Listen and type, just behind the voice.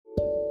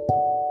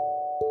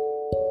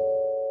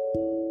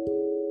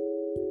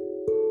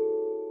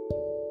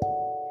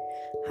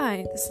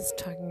Hi, this is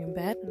Talking in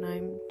Bed, and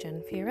I'm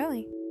Jen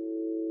Fiorelli.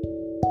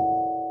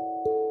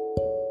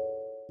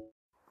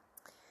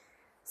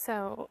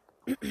 So,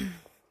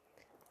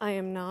 I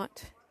am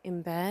not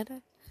in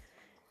bed.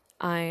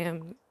 I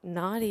am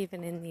not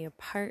even in the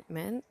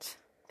apartment.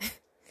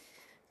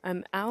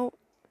 I'm out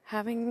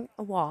having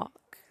a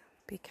walk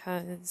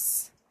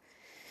because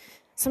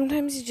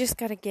sometimes you just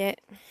gotta get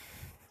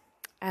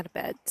out of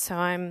bed. So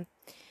I'm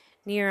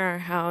near our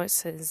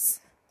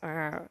house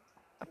our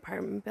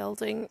apartment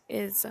building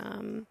is,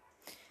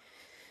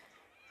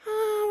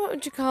 what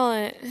would you call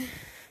it?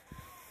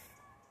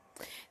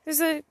 There's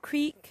a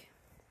creek,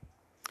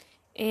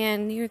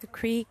 and near the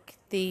creek,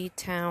 the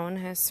town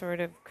has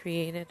sort of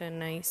created a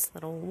nice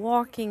little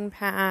walking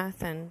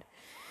path, and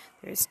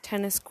there's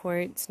tennis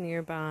courts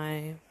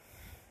nearby.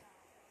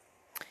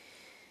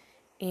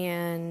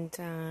 And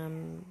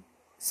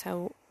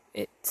so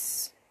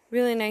it's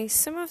really nice.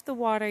 Some of the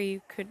water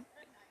you could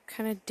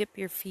kind of dip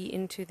your feet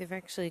into.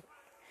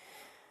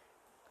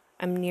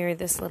 I'm near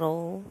this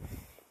little,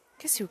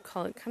 I guess you would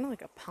call it kind of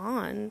like a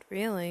pond,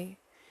 really.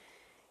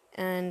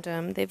 And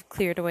they've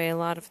cleared away a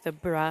lot of the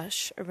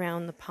brush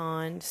around the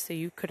pond, so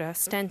you could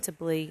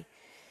ostensibly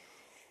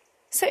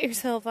set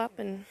yourself up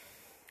and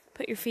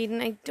put your feet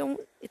in.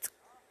 It's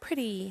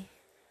pretty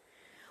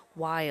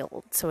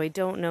wild, so I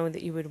don't know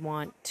that you would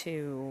want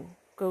to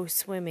go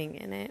swimming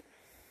in it.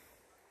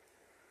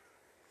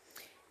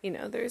 You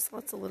know, there's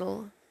lots of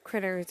little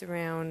critters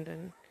around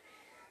and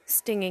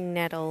stinging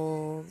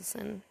nettles,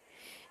 and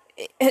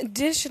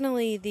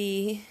additionally,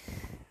 the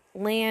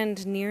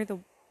land near the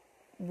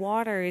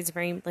water is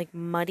very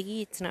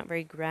muddy. It's not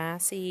very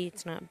grassy.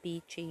 It's not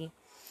beachy.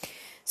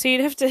 So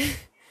you'd have to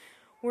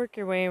work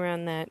your way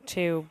around that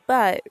too.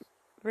 But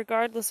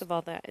regardless of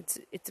all that,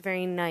 it's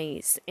very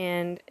nice.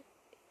 And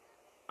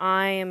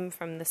I am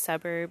from the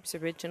suburbs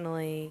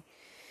originally.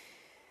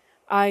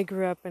 I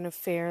grew up in a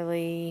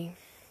fairly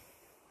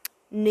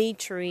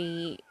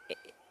naturey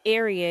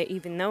area,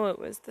 even though it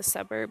was the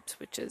suburbs,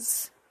 which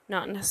is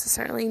not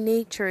necessarily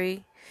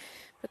naturey.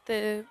 But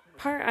the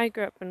part I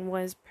grew up in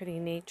was pretty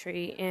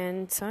naturey,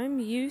 and so I'm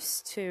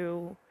used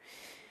to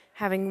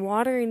having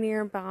water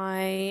nearby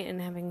and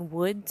having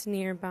woods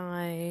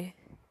nearby.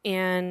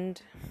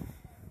 And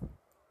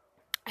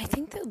I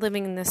think that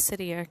living in the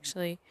city,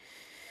 actually,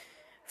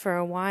 for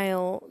a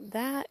while,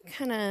 that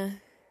kind of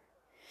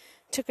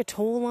took a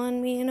toll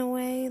on me in a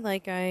way.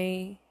 Like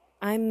I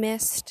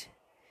missed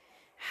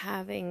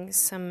having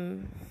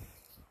some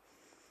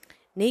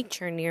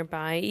nature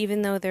nearby,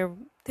 even though there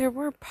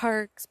were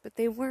parks, but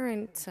they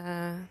weren't,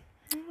 I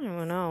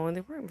don't know,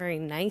 they weren't very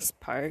nice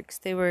parks.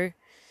 They were,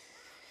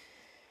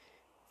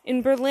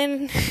 in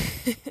Berlin,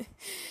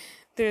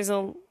 there's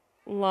a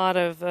lot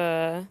of,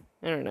 there's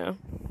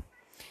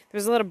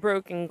a lot of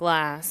broken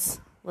glass,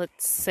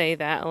 let's say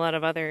that, a lot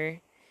of other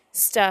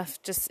stuff,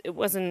 it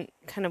wasn't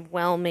kind of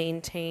well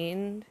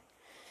maintained.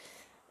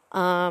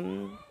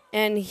 And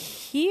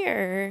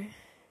here,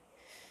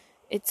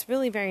 it's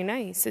really very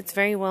nice. It's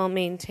very well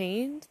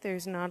maintained.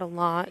 There's not a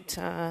lot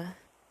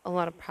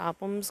of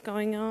problems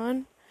going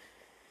on.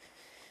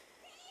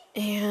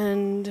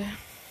 And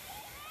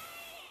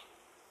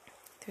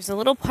there's a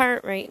little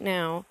part right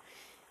now.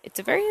 It's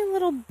a very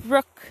little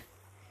brook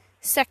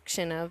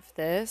section of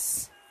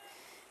this.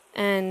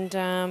 And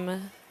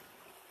I'm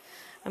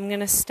going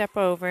to step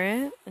over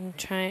it and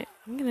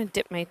I'm going to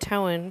dip my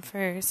toe in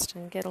first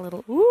and get a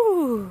little,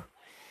 ooh,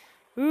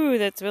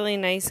 that's really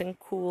nice and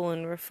cool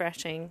and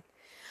refreshing.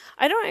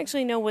 I don't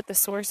actually know what the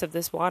source of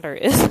this water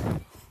is. I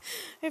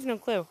have no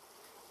clue.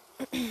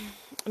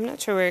 I'm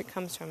not sure where it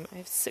comes from.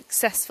 I've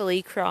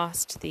successfully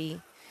crossed the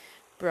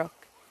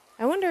brook.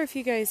 I wonder if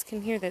you guys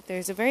can hear that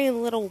there's a very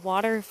little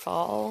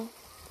waterfall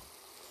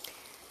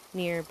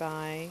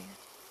nearby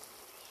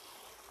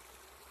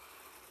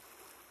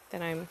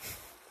that I'm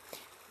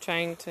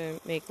trying to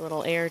make a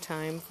little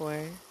airtime for.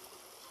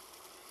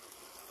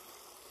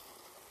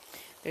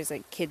 There's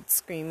kids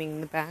screaming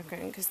in the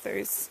background because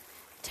there's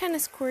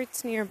tennis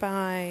courts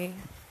nearby,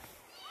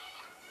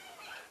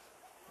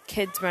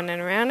 kids running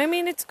around. I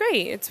mean, it's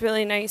great. It's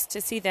really nice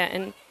to see that.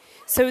 And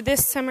so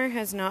this summer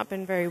has not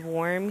been very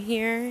warm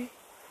here,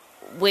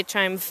 which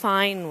I'm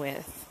fine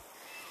with,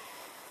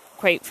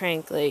 quite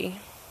frankly.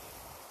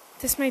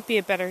 This might be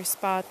a better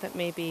spot that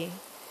maybe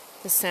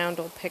the sound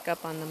will pick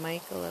up on the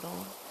mic a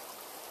little.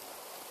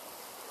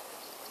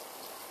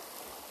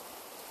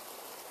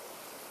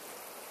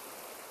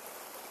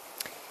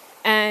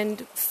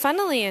 And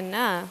funnily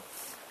enough,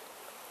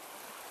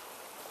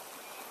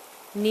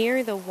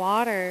 near the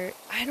water,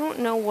 I don't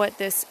know what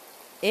this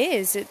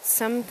is. It's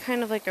some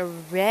kind of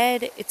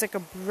it's like a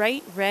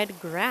bright red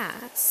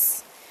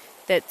grass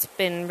that's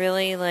been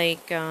really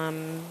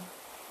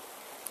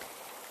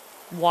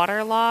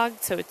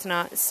waterlogged, so it's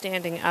not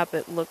standing up.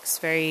 It looks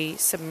very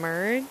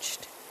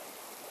submerged.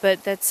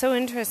 But that's so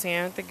interesting.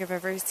 I don't think I've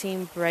ever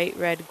seen bright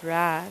red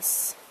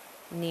grass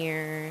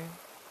near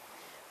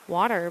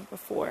water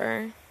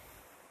before,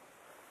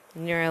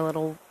 near a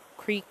little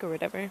creek or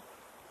whatever.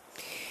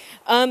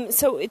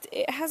 So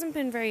it hasn't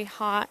been very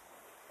hot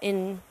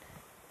in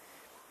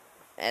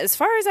as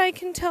far as I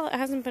can tell, it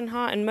hasn't been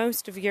hot in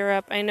most of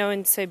Europe. I know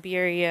in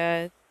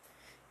Siberia,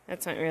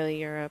 that's not really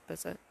Europe,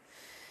 is it?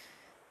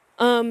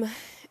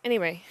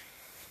 Anyway,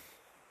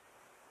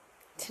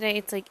 today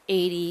it's like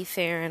 80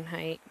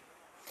 Fahrenheit.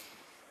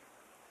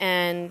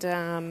 And,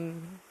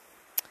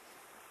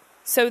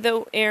 so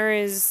the air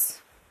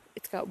it's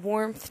got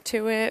warmth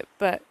to it,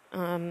 but,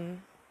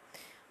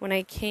 when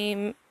I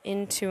came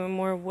into a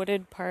more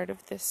wooded part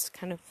of this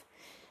kind of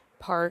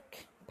park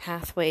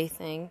pathway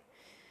thing,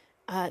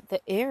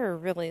 the air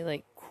really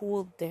like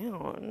cooled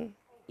down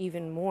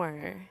even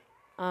more.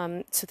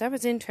 So that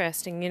was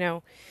interesting,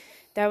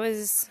 that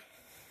was,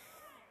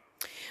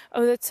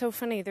 oh, that's so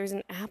funny. There's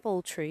an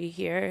apple tree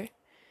here.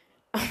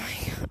 Oh my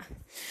God.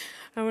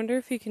 I wonder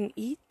if you can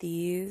eat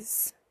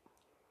these.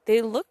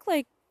 They look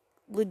like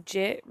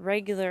legit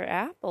regular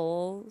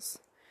apples.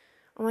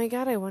 Oh my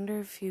God, I wonder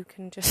if you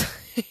can just,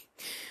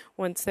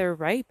 once they're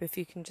ripe, if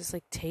you can just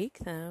take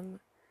them.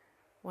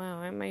 Wow,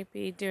 I might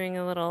be doing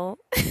a little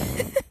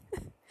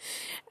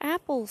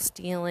apple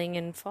stealing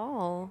in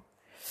fall.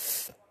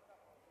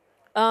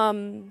 Oh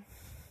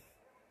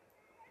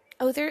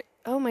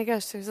my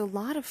gosh, there's a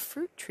lot of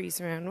fruit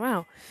trees around.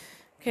 Wow.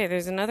 Okay,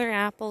 there's another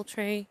apple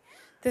tree.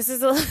 This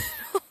is a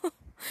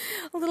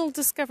little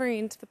discovery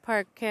into the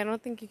park. Okay, I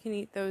don't think you can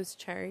eat those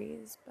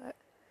cherries, but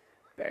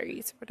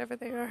berries or whatever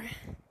they are.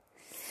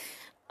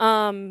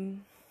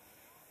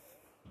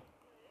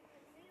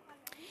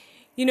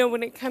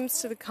 When it comes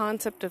to the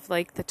concept of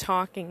the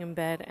talking in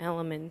bed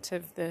element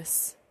of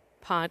this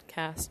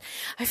podcast,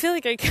 I feel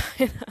like I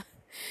kind of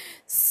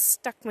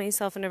stuck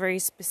myself in a very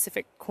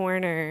specific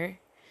corner,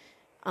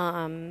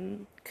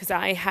 because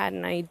I had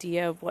an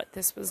idea of what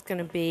this was going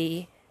to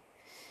be,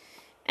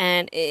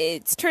 and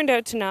it's turned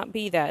out to not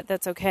be that.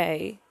 That's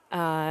okay.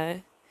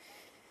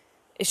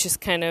 It's just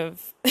kind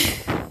of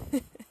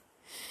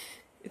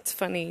it's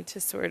funny to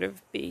sort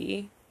of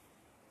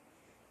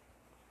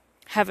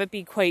have it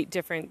be quite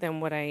different than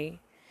what I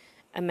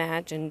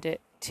imagined it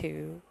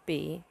to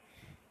be.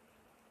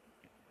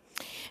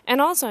 And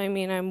also,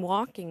 I'm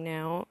walking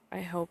now. I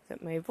hope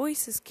that my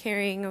voice is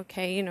carrying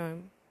okay.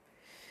 I'm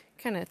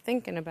kind of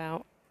thinking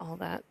about all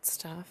that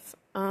stuff.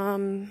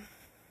 But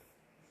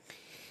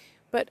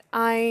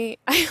I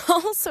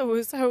also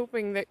was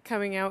hoping that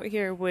coming out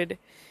here would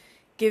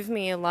give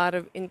me a lot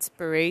of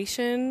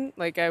inspiration.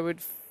 I would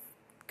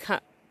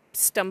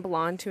stumble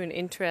onto an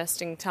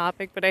interesting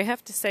topic, but I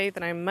have to say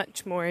that I'm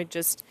much more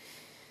just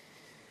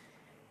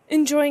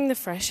enjoying the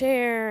fresh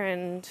air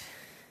and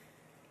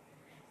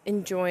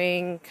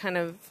enjoying kind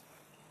of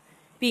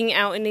being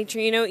out in nature.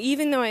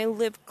 Even though I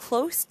live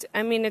close to,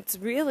 it's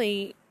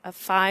really a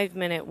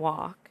 5-minute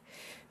walk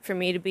for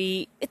me to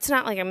be, it's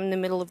not like I'm in the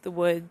middle of the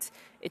woods.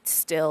 It's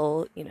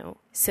still,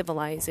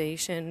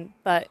 civilization,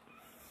 but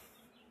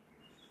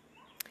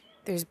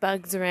there's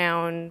bugs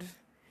around.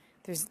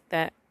 There's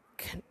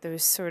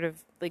those sort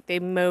of, they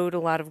mowed a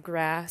lot of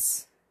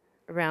grass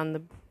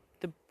around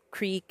the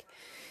creek.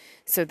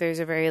 So there's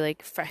a very,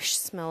 fresh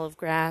smell of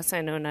grass. I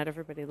know not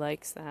everybody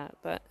likes that,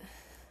 but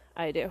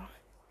I do.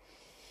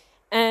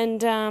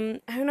 And, I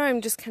don't know,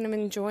 I'm just kind of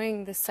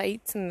enjoying the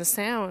sights and the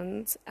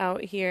sounds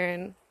out here,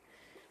 and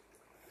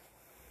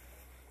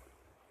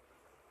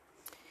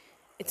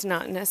it's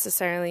not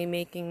necessarily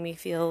making me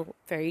feel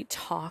very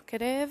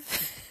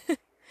talkative.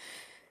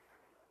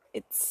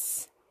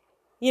 It's,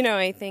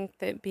 I think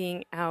that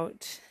being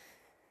out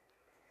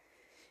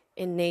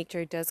in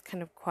nature does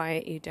kind of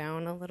quiet you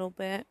down a little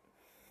bit.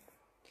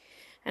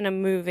 And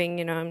I'm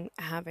moving, I'm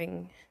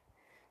having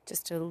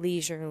just a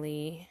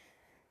leisurely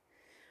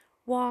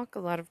walk. A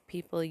lot of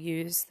people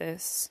use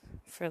this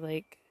for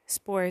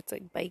sports,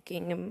 like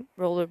biking and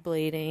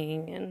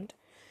rollerblading and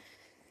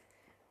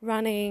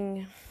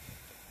running.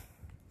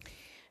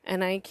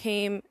 And I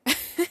came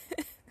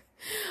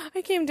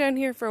down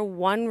here for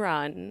one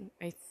run,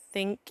 I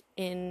think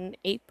in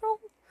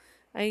April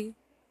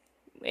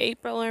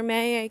or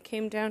May. I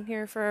came down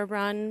here for a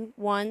run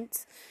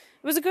once.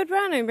 It was a good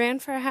run. I ran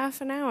for a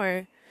half an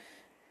hour.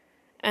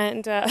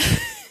 And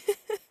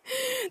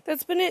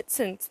that's been it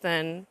since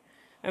then.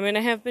 I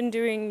have been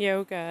doing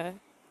yoga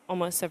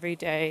almost every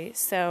day.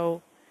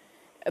 So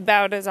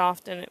about as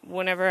often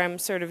whenever I'm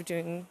sort of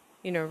doing,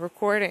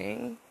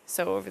 recording.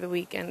 So over the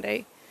weekend,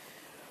 I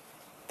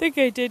think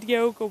I did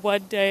yoga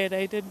one day and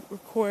I didn't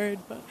record,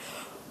 but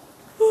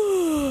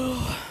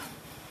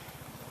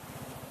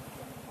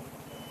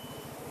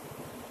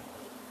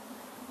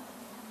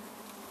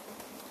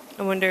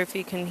I wonder if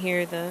you can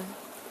hear the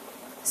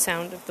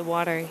sound of the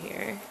water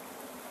here.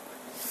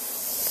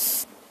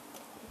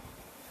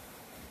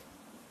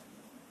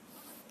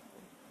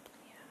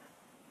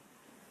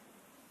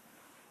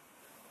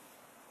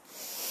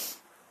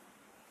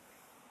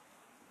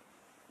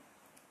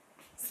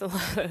 It's a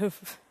lot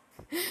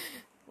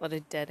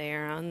of dead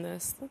air on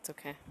this. That's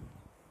okay.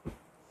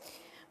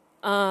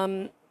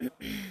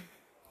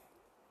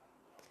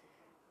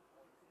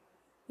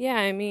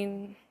 Yeah,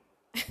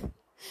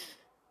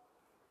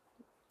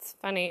 it's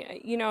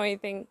funny. I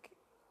think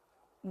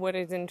what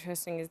is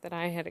interesting is that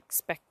I had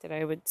expected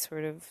I would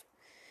sort of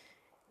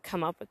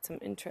come up with some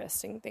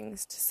interesting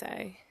things to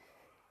say.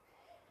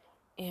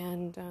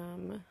 And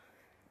that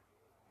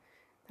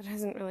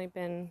hasn't really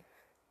been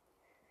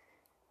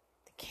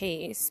the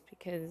case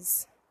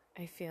because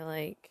I feel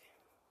like,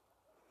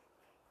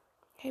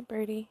 hey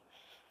birdie,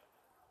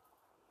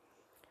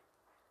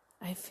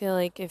 I feel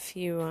like if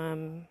you,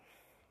 oh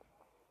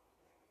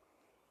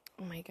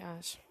my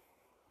gosh,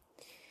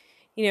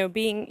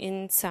 being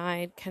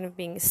inside, kind of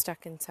being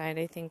stuck inside,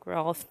 I think we're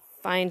all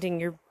finding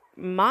your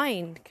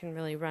mind can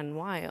really run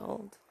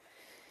wild.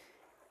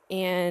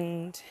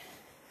 And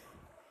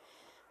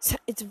so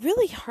it's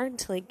really hard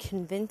to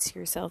convince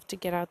yourself to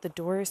get out the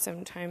door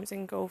sometimes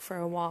and go for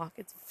a walk.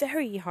 It's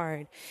very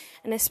hard.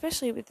 And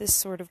especially with this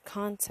sort of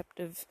concept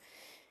of,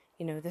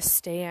 the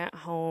stay at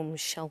home,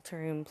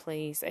 shelter in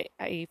place.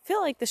 I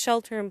feel like the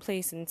shelter in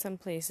place in some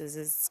places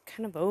is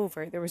kind of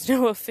over. There was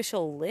no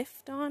official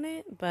lift on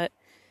it, but,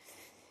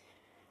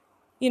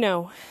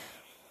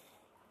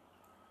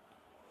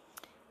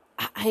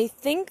 I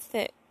think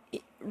that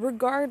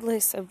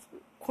regardless of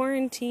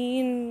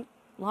quarantine,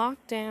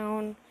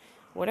 lockdown,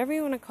 whatever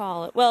you want to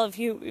call it. Well, if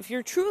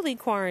you're truly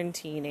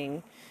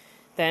quarantining,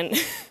 then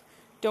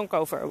don't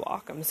go for a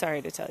walk. I'm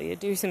sorry to tell you.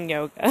 Do some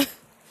yoga.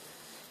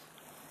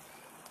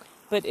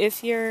 But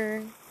if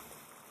you're,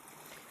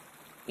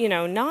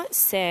 not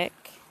sick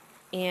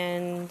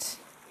and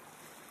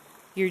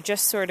you're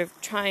just sort of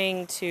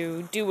trying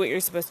to do what you're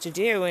supposed to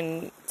do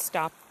and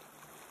stop,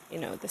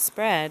 the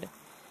spread,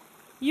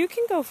 you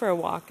can go for a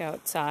walk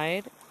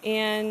outside.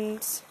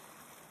 And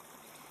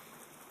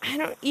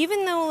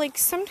even though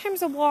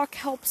sometimes a walk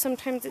helps,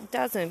 sometimes it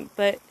doesn't,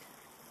 but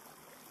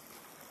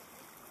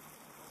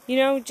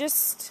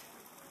just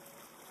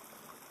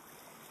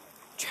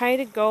try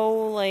to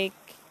go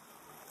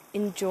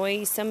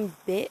enjoy some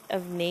bit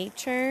of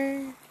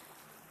nature.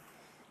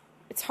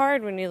 It's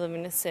hard when you live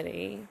in a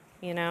city,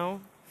 if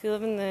you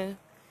live in the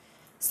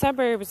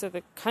suburbs or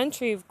the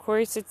country, of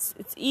course it's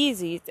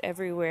easy, it's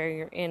everywhere,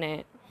 you're in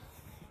it.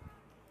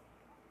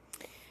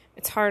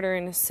 It's harder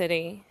in a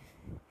city.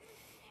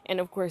 And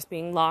of course,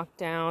 being locked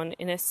down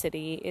in a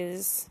city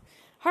is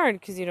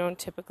hard because you don't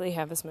typically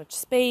have as much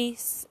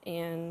space.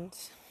 And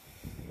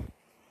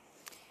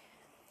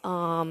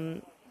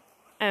I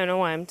don't know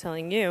why I'm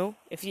telling you.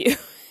 If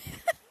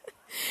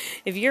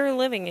you're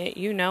living it,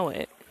 you know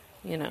it.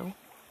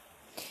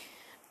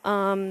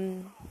 I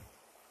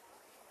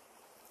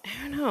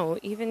don't know.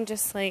 Even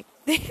just they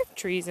have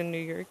trees in New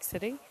York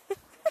City.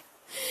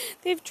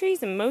 They have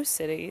trees in most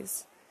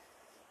cities.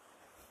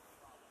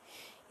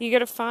 You got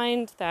to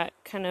find that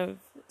kind of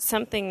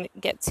something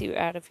that gets you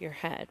out of your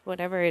head,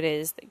 whatever it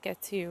is that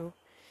gets you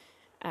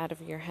out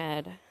of your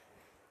head,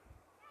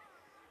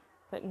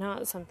 but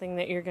not something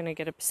that you're going to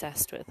get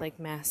obsessed with, like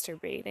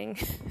masturbating,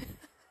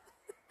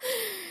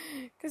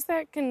 because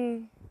that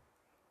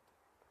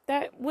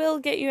will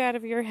get you out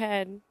of your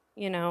head,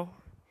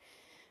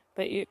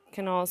 but it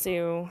can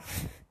also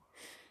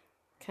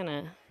kind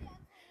of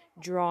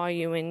draw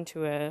you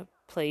into a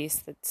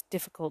place that's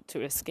difficult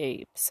to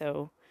escape,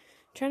 so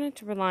try not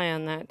to rely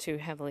on that too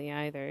heavily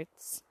either.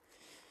 It's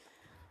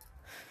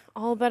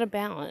all about a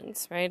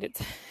balance, right?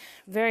 It's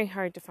very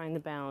hard to find the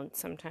balance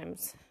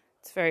sometimes.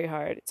 It's very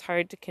hard. It's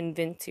hard to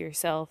convince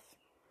yourself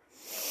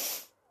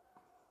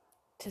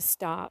to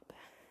stop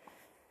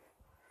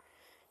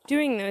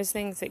doing those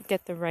things that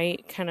get the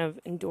right kind of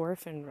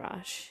endorphin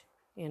rush,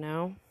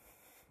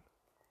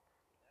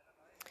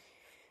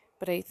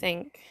 But I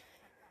think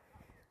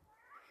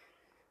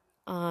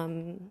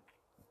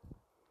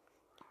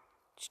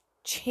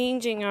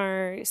changing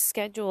our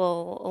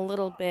schedule a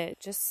little bit,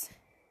 just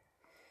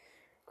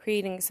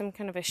creating some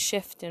kind of a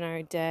shift in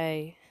our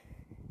day,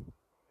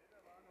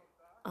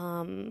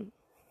 can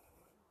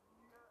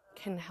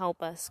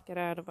help us get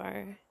out of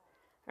our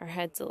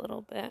heads a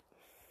little bit.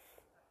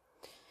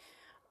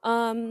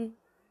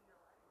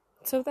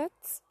 So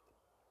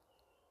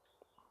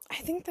I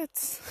think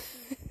that's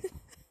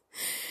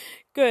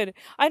good.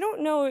 I don't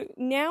know,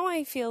 now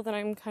I feel that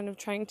I'm kind of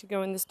trying to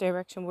go in this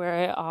direction where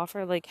I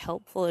offer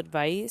helpful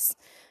advice.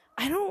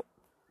 I don't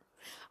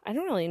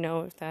really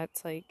know if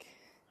that's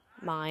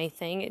my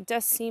thing. It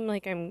does seem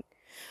like oh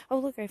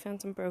look, I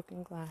found some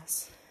broken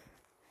glass.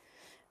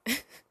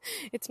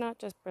 It's not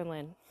just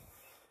Berlin.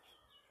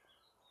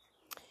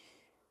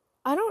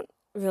 I don't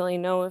really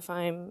know if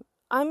I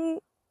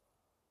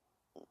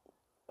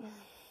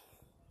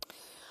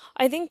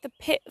think the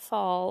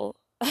pitfall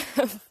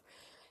of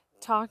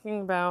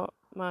talking about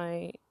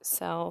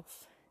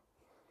myself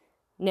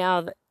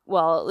now that,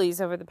 well, at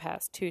least over the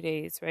past 2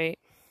 days, right,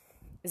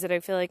 is that I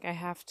feel like I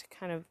have to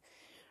kind of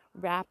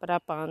wrap it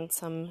up on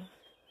some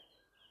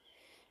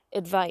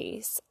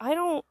advice.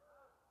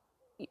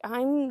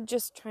 I'm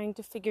just trying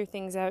to figure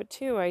things out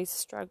too. I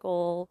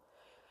struggle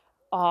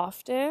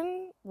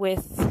often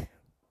with,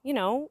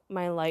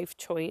 my life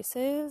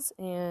choices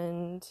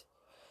and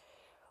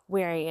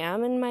where I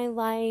am in my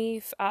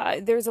life.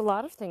 There's a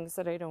lot of things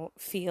that I don't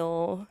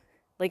feel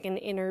an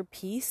inner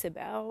peace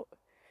about.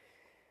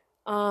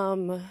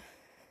 And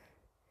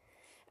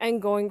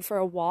going for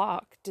a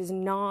walk does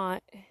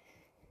not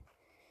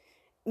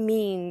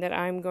mean that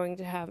I'm going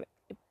to have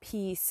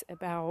peace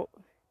about,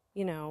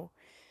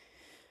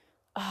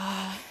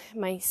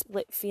 my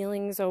split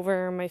feelings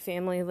over my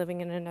family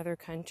living in another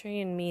country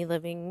and me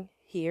living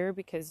here,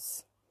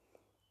 because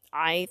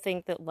I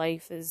think that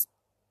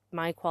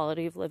my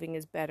quality of living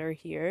is better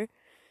here.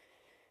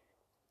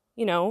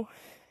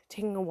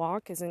 Taking a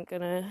walk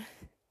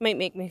might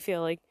make me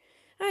feel like,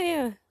 oh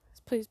yeah, this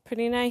place is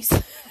pretty nice.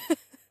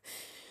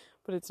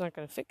 But it's not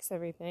gonna fix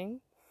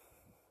everything.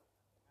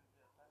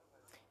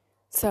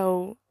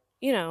 So,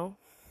 I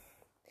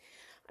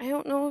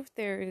don't know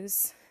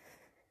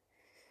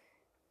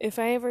if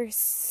I ever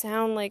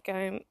sound like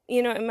and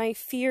my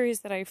fear is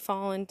that I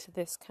fall into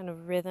this kind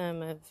of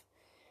rhythm of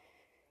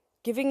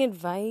giving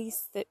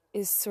advice that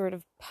is sort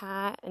of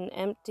pat and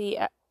empty.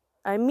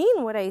 I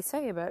mean what I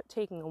say about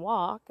taking a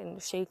walk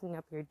and shaking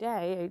up your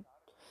day.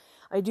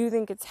 I do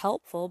think it's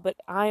helpful, but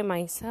I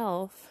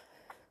myself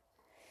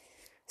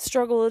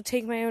struggle to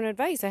take my own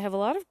advice. I have a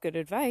lot of good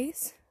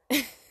advice.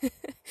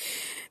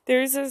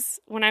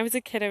 When I was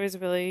a kid, I was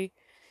really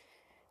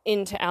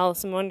into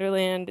Alice in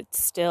Wonderland. It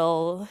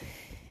still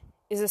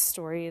is a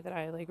story that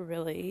I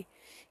really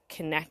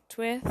connect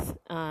with.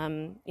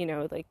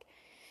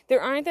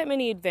 There aren't that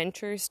many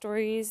adventure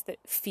stories that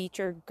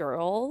feature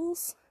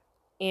girls,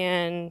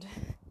 and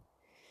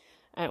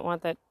I don't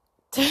want that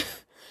to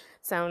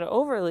sound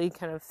overly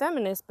kind of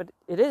feminist, but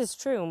it is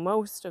true.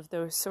 Most of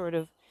those sort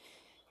of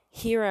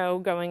hero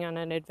going on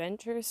an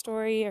adventure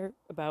story are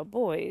about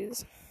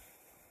boys.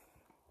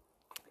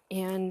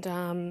 And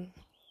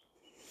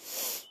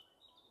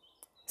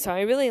so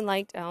I really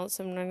liked Alice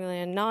in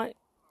Wonderland, not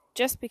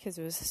just because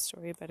it was a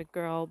story about a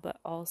girl, but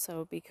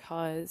also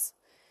because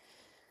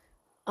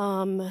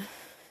it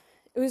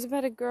was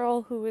about a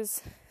girl who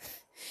was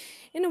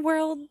in a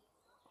world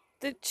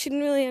that she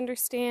didn't really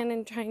understand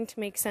and trying to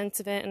make sense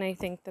of it. And I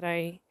think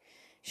that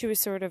she was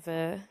sort of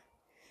an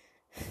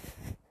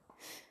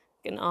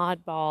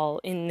oddball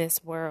in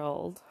this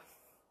world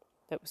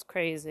that was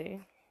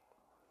crazy.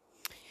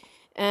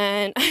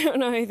 And I don't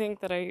know, I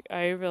think that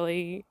I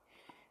really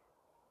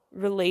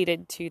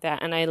related to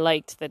that, and I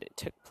liked that it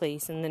took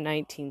place in the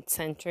 19th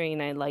century,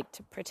 and I liked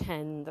to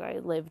pretend that I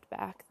lived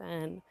back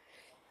then.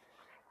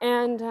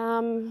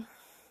 And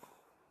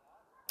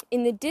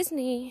in the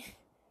Disney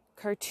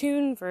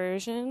cartoon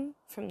version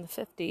from the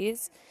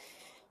 50s,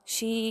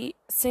 she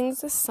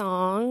sings a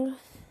song,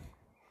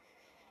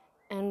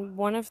 and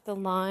one of the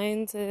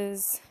lines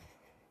is,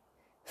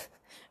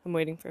 I'm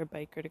waiting for a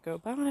biker to go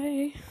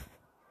by.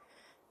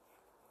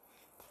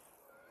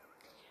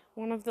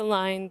 One of the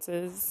lines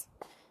is,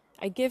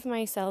 I give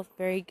myself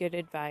very good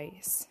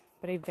advice,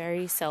 but I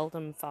very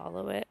seldom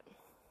follow it.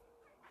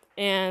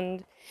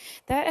 And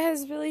that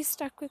has really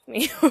stuck with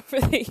me over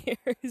the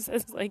years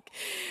as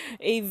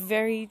a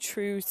very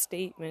true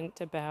statement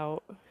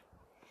about,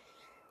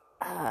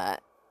 I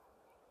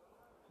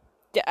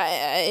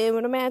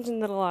would imagine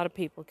that a lot of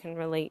people can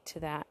relate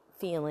to that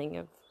feeling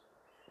of,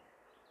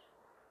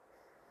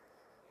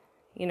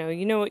 you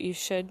know what you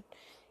should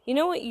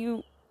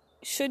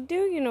do,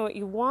 you know what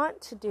you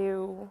want to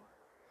do.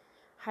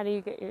 How do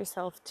you get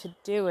yourself to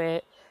do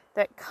it?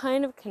 That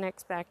kind of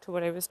connects back to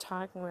what I was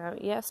talking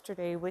about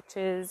yesterday, which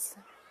is,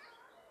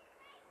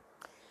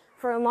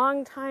 for a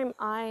long time,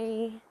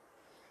 I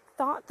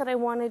thought that I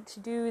wanted to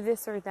do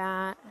this or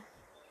that,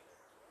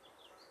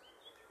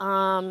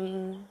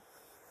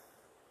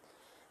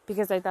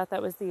 because I thought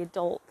that was the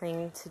adult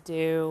thing to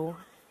do.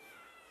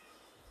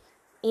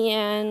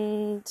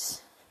 And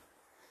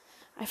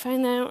I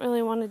find that I don't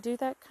really want to do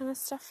that kind of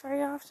stuff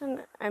very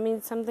often. I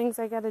mean, some things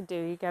I gotta do.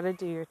 You gotta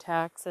do your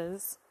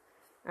taxes.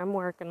 I'm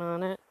working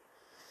on it.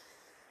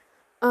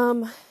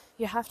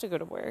 You have to go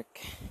to work.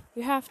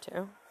 You have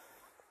to.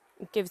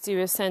 It gives you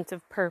a sense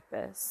of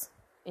purpose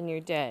in your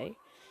day.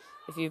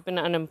 If you've been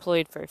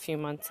unemployed for a few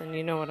months, and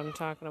you know what I'm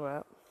talking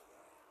about.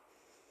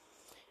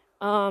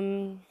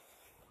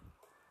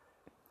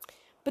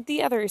 But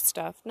the other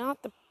stuff,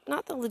 not the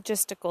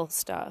logistical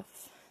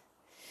stuff,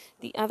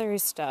 the other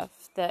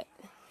stuff that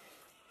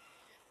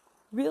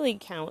really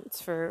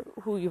counts for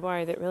who you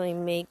are, that really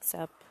makes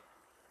up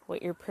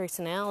what your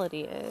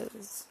personality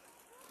is.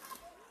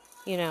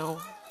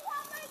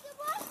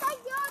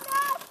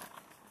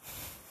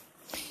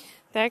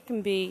 That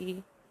can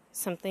be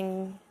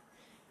something,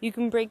 you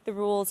can break the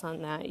rules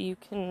on that. You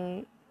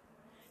can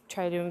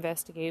try to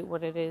investigate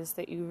what it is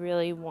that you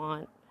really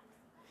want.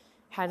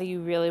 How do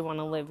you really want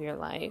to live your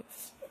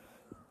life?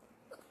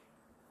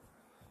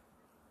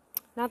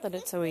 Not that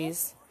it's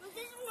always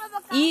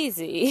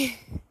easy.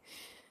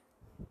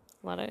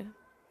 A lot of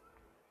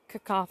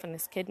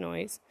cacophonous kid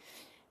noise.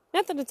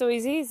 Not that it's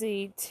always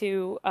easy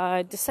to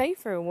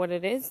decipher how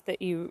it is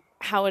that you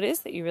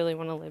really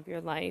want to live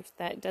your life.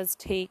 That does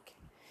take,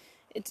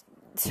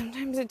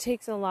 sometimes it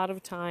takes a lot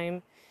of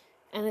time,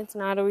 and it's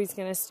not always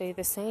going to stay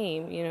the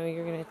same.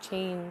 You're going to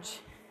change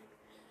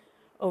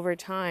over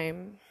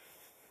time.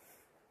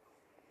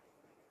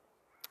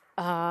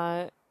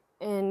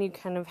 And you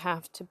kind of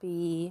have to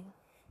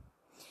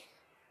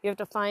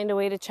find a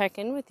way to check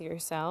in with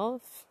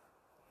yourself.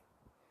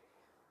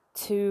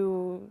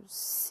 to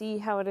see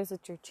how it is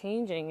that you're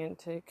changing and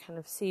to kind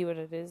of see what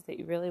it is that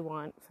you really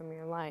want from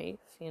your life,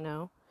 you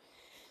know.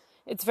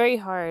 It's very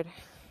hard.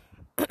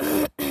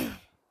 I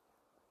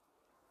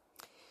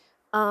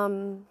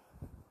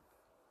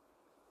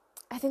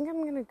think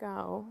I'm gonna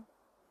go.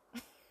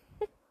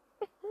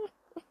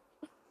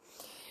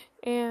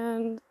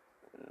 And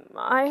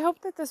I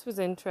hope that this was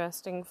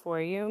interesting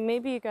for you.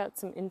 Maybe you got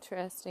some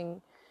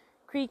interesting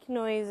creak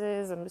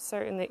noises. I'm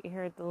certain that you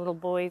heard the little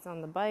boys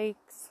on the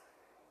bikes.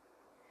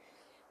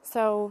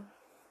 So,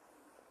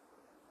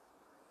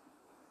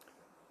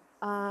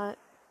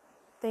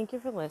 thank you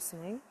for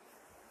listening.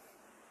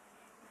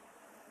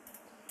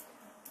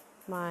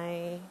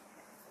 You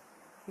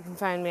can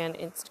find me on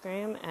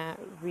Instagram at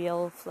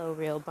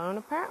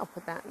RealFlowRealBonaparte. I'll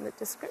put that in the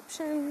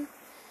description.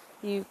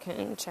 You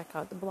can check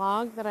out the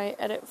blog that I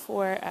edit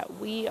for at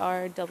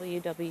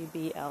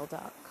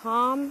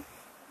wearewwbl.com.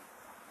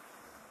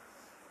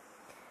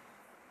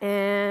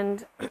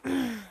 And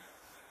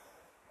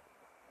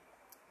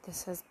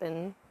this has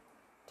been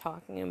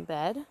Talking in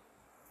Bed.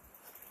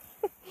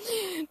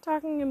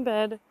 Talking in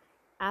Bed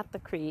at the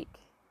creek.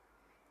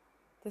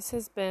 This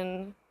has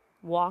been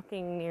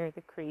walking near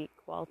the creek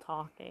while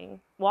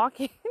talking.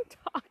 Walking and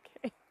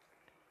talking.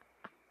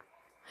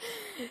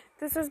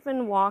 This has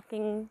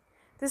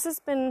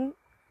been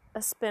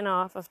a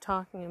spin-off of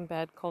Talking in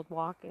Bed called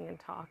Walking and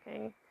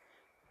Talking.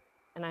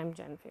 And I'm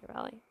Jen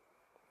Fiorelli.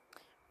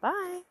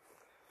 Bye.